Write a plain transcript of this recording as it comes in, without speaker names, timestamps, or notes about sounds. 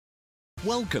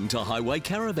Welcome to Highway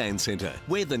Caravan Centre.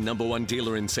 We're the #1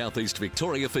 dealer in Southeast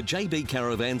Victoria for JB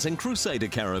Caravans and Crusader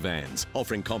Caravans.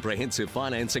 Offering comprehensive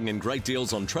financing and great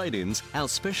deals on trade-ins, our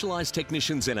specialised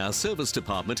technicians in our service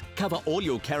department cover all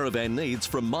your caravan needs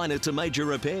from minor to major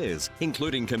repairs,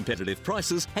 including competitive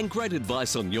prices and great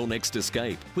advice on your next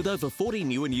escape. With over 40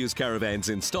 new and used caravans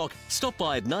in stock, stop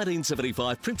by at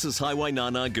 1975 Princes Hwy, Nar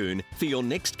Nar Goon for your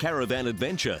next caravan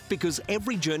adventure, because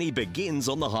every journey begins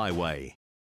on the highway.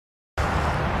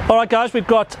 All right guys, we've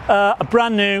got a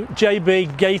brand new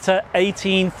JB Gator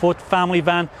 18-foot family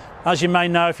van. As you may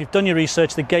know, if you've done your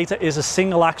research, the Gator is a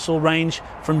single axle range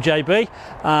from JB,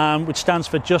 which stands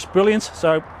for Just Brilliant.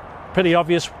 So pretty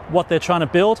obvious what they're trying to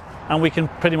build, and we can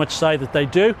pretty much say that they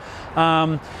do.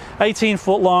 18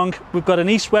 foot long. We've got an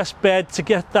east-west bed to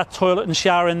get that toilet and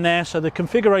shower in there, so the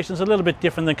configuration is a little bit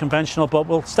different than conventional, but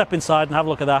we'll step inside and have a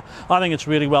look at that. I think it's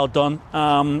really well done,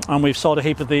 and we've sold a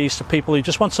heap of these to people who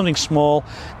just want something small,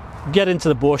 get into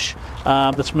the bush,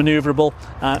 that's manoeuvrable,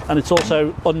 and it's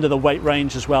also under the weight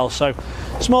range as well. So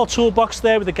small toolbox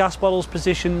there with the gas bottles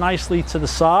positioned nicely to the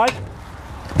side,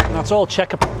 and that's all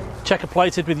checker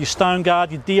plated with your stone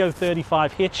guard, your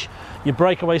DO35 hitch, your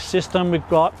breakaway system. We've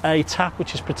got a tap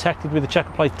which is protected with the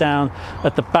checker plate down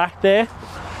at the back there,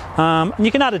 and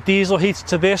you can add a diesel heater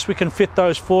to this. We can fit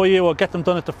those for you or get them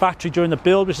done at the factory during the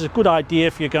build, which is a good idea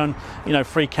if you're going,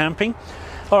 free camping.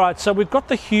 All right, so we've got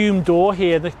the Hume door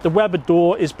here. The Weber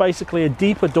door is basically a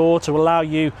deeper door to allow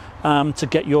you to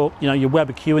get your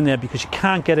Weber Q in there, because you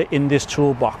can't get it in this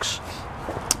toolbox.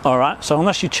 All right, so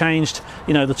unless you changed,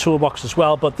 the toolbox as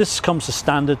well, but this comes as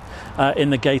standard in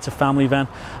the Gator family van.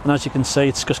 And as you can see,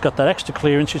 it's just got that extra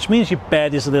clearance, which means your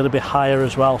bed is a little bit higher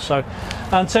as well. So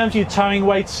in terms of your towing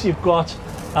weights, you've got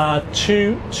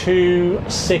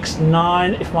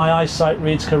 2269 if my eyesight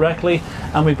reads correctly,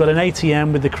 and we've got an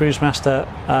ATM with the Cruisemaster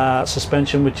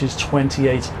suspension, which is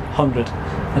 2800.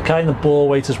 Okay, and the ball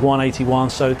weight is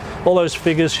 181, so all those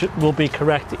figures will be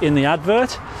correct in the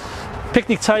advert.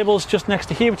 Picnic tables just next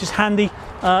to here, which is handy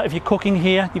if you're cooking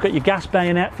here. You've got your gas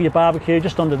bayonet for your barbecue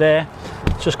just under there.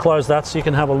 Just close that so you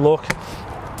can have a look,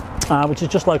 which is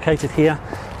just located here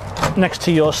next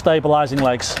to your stabilizing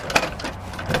legs.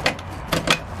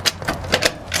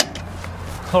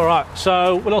 All right,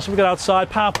 so what else have we got outside?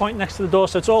 Power point next to the door,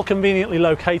 so it's all conveniently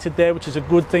located there, which is a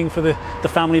good thing for the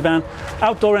family van.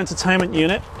 Outdoor entertainment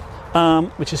unit,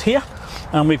 which is here,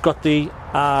 and we've got the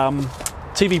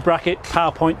TV bracket,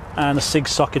 power point, and a SIG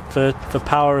socket for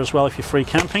power as well if you're free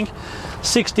camping.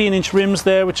 16-inch rims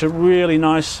there, which are really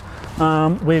nice.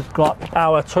 We've got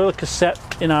our toilet cassette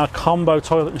in our combo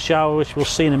toilet and shower, which we'll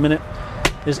see in a minute,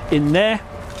 is in there.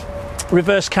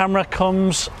 Reverse camera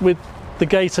comes with the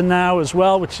Gator now as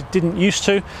well, which it didn't used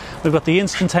to. We've got the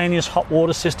instantaneous hot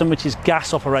water system, which is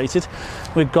gas operated.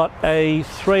 We've got a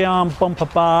 3-arm bumper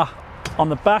bar on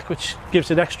the back, which gives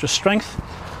it extra strength.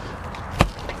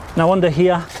 Now under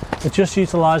here, we're just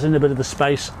utilising a bit of the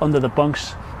space under the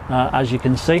bunks, as you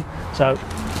can see. So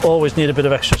always need a bit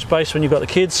of extra space when you've got the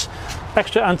kids.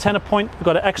 Extra antenna point, we've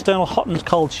got an external hot and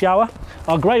cold shower.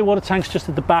 Our grey water tank's just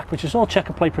at the back, which is all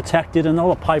checker plate protected, and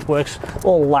all the pipe work's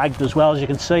all lagged as well, as you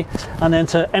can see. And then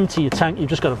to empty your tank, you've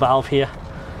just got a valve here,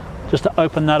 just to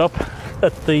open that up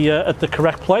at the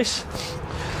correct place.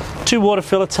 2 water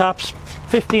filler taps,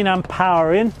 15 amp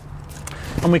power in.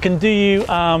 And we can do you,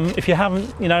 if you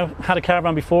haven't had a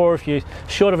caravan before, if you're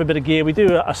short of a bit of gear, we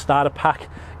do a starter pack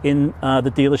in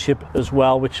the dealership as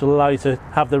well, which will allow you to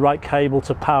have the right cable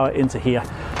to power into here.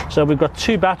 So we've got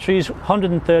 2 batteries,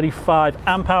 135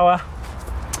 amp hour,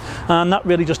 and that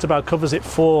really just about covers it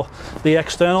for the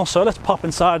external. So let's pop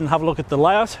inside and have a look at the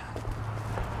layout.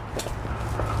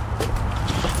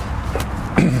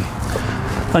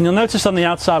 And you'll notice on the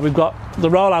outside we've got the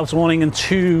rollout warning and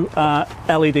 2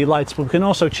 LED lights, but we can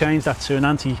also change that to an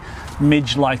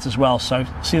anti-midge light as well. So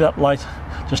see that light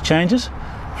just changes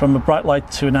from a bright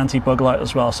light to an anti-bug light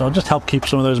as well, so it'll just help keep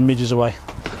some of those midges away.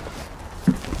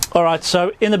 All right,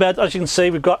 so in the bed, as you can see,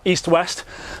 we've got east-west.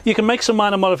 You can make some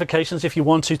minor modifications if you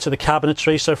want to the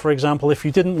cabinetry. So for example, if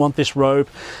you didn't want this robe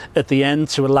at the end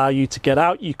to allow you to get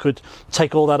out, you could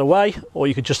take all that away, or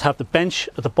you could just have the bench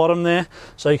at the bottom there.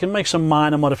 So you can make some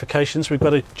minor modifications. We've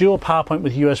got a dual power point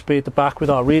with USB at the back with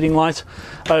our reading light,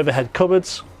 overhead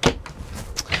cupboards.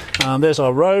 There's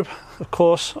our robe, of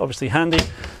course, obviously handy.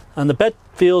 And the bed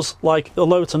feels like,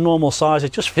 although it's a normal size,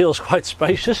 it just feels quite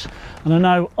spacious. And I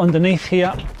know underneath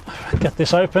here, get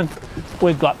this open,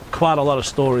 we've got quite a lot of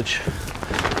storage.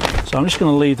 So I'm just going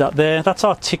to leave that there. That's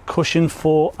our tick cushion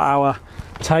for our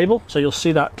table. So you'll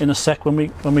see that in a sec when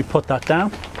we put that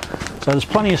down. So there's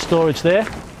plenty of storage there.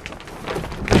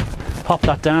 Pop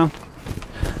that down.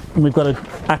 And we've got a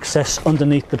access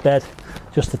underneath the bed,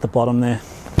 just at the bottom there.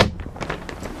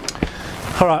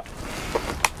 All right,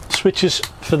 switches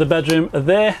for the bedroom are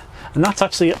there, and that's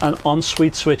actually an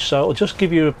ensuite switch, so it'll just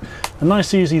give you a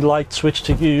nice easy light switch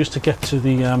to use to get to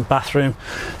the bathroom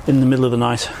in the middle of the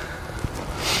night.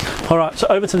 All right, so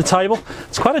over to the table.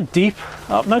 It's quite a deep,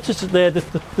 I've noticed that there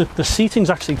the seating's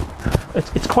actually,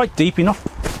 it's quite deep enough.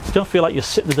 You don't feel like you're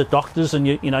sitting at the doctor's and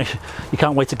you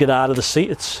can't wait to get out of the seat.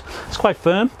 It's quite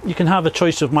firm. You can have a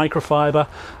choice of microfiber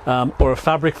or a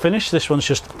fabric finish. This one's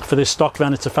just, for this stock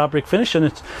van, it's a fabric finish, and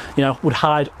it would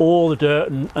hide all the dirt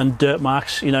and dirt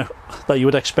marks that you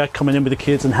would expect coming in with the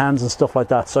kids and hands and stuff like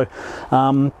that. So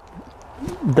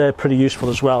they're pretty useful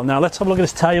as well. Now let's have a look at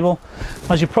this table.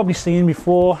 As you've probably seen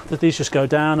before, that these just go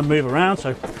down and move around,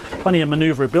 so plenty of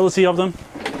maneuverability of them.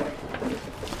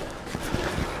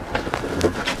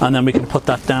 And then we can put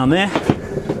that down there,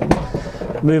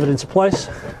 move it into place,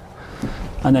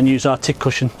 and then use our tick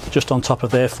cushion just on top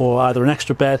of there for either an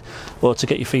extra bed or to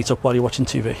get your feet up while you're watching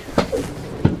TV.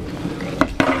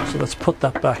 So let's put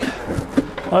that back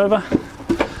over.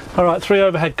 All right, 3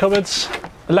 overhead cupboards.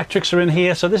 Electrics are in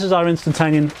here, so this is our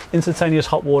instantaneous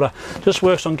hot water. Just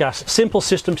works on gas. Simple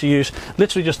system to use.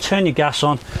 Literally just turn your gas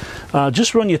on,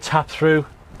 just run your tap through,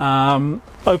 open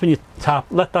your tap,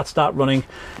 let that start running,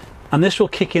 and this will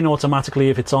kick in automatically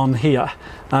if it's on here,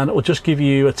 and it will just give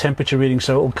you a temperature reading.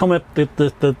 So it will come up,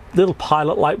 the little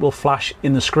pilot light will flash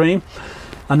in the screen,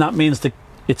 and that means that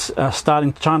it's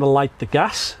trying to light the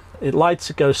gas. It lights,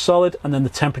 it goes solid, and then the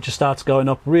temperature starts going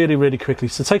up really, really quickly.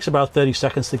 So it takes about 30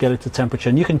 seconds to get it to temperature,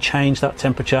 and you can change that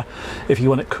temperature if you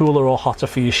want it cooler or hotter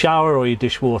for your shower or your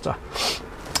dishwater.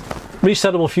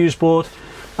 Resettable fuse board.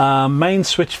 Main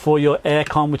switch for your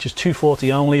aircon, which is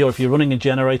 240 only, or if you're running a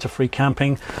generator free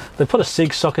camping. They put a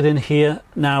SIG socket in here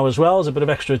now as well as a bit of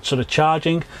extra sort of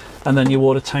charging, and then your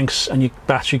water tanks and your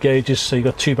battery gauges. So you've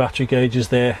got 2 battery gauges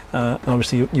there, and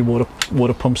obviously your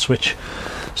water pump switch.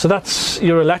 So that's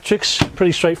your electrics,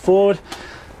 pretty straightforward.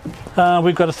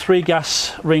 We've got a 3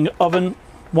 gas ring oven,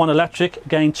 1 electric,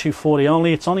 again 240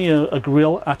 only. It's only a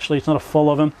grill, actually, it's not a full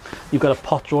oven. You've got a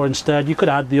pot drawer instead. You could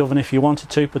add the oven if you wanted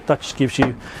to, but that just gives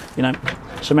you,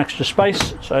 some extra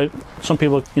space. So some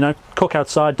people, cook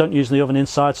outside, don't use the oven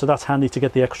inside, so that's handy to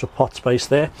get the extra pot space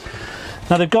there.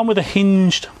 Now they've gone with a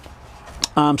hinged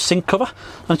sink cover,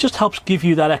 and it just helps give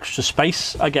you that extra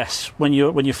space, I guess, when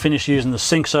you finish using the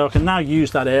sink. So I can now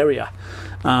use that area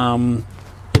in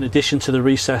addition to the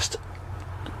recessed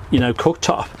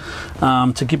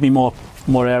cooktop to give me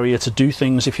more area to do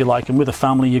things, if you like. And with a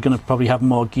family, you're going to probably have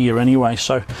more gear anyway,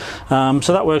 so so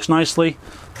that works nicely.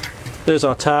 There's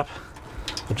our tap.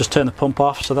 I've just turned the pump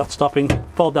off, so that's stopping.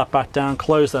 Fold that back down,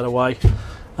 close that away,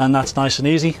 and that's nice and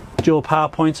easy. Dual power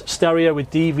point, stereo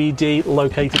with DVD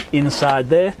located inside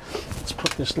there. Let's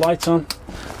put this light on.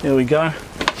 Here we go.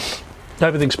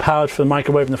 Everything's powered for the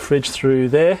microwave and the fridge through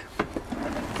there.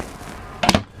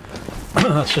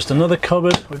 That's just another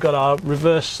cupboard. We've got our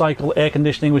reverse cycle air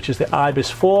conditioning, which is the Ibis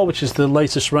 4, which is the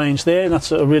latest range there, and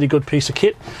that's a really good piece of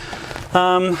kit.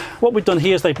 What we've done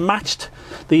here is they've matched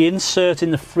the insert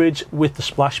in the fridge with the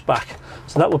splashback.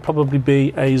 So that would probably be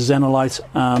a Zenolite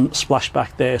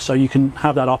splashback there. So you can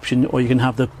have that option, or you can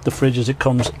have the fridge as it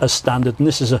comes as standard. And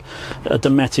this is a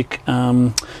Dometic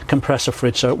compressor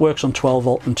fridge, so it works on 12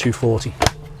 volt and 240.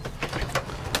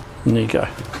 And there you go.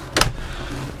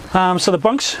 So the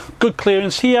bunks, good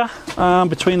clearance here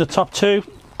between the top 2,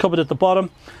 cupboard at the bottom.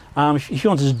 If you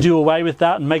wanted to do away with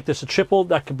that and make this a triple,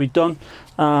 that could be done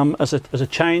as a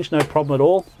change, no problem at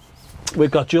all.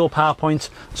 We've got dual power point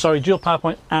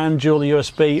and dual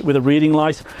USB with a reading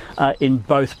light in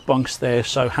both bunks there,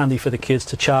 so handy for the kids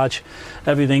to charge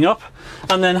everything up.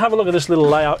 And then have a look at this little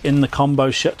layout in the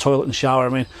combo toilet and shower. I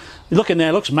mean, you look in there,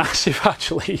 it looks massive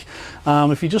actually.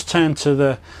 If you just turn to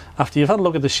the, after you've had a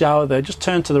look at the shower there, just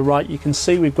turn to the right, you can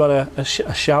see we've got a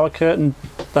shower curtain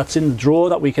that's in the drawer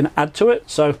that we can add to it.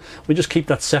 So we just keep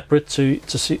that separate to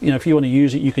see, if you want to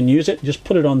use it, you can use it. Just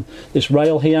put it on this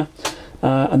rail here.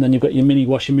 And then you've got your mini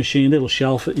washing machine, little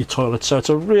shelf at your toilet. So it's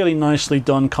a really nicely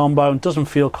done combo and doesn't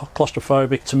feel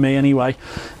claustrophobic to me anyway.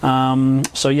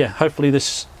 So yeah, hopefully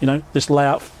this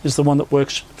layout is the one that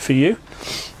works for you.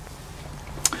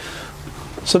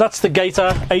 So that's the Gator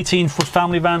 18-foot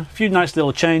family van. A few nice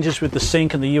little changes with the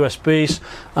sink and the USBs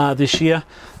this year.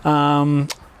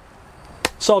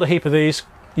 Sold a heap of these.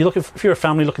 If you're a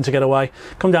family looking to get away,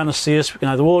 come down and see us. We can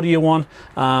either order you one,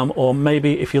 or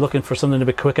maybe if you're looking for something a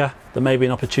bit quicker, there may be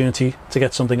an opportunity to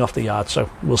get something off the yard. So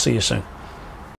we'll see you soon.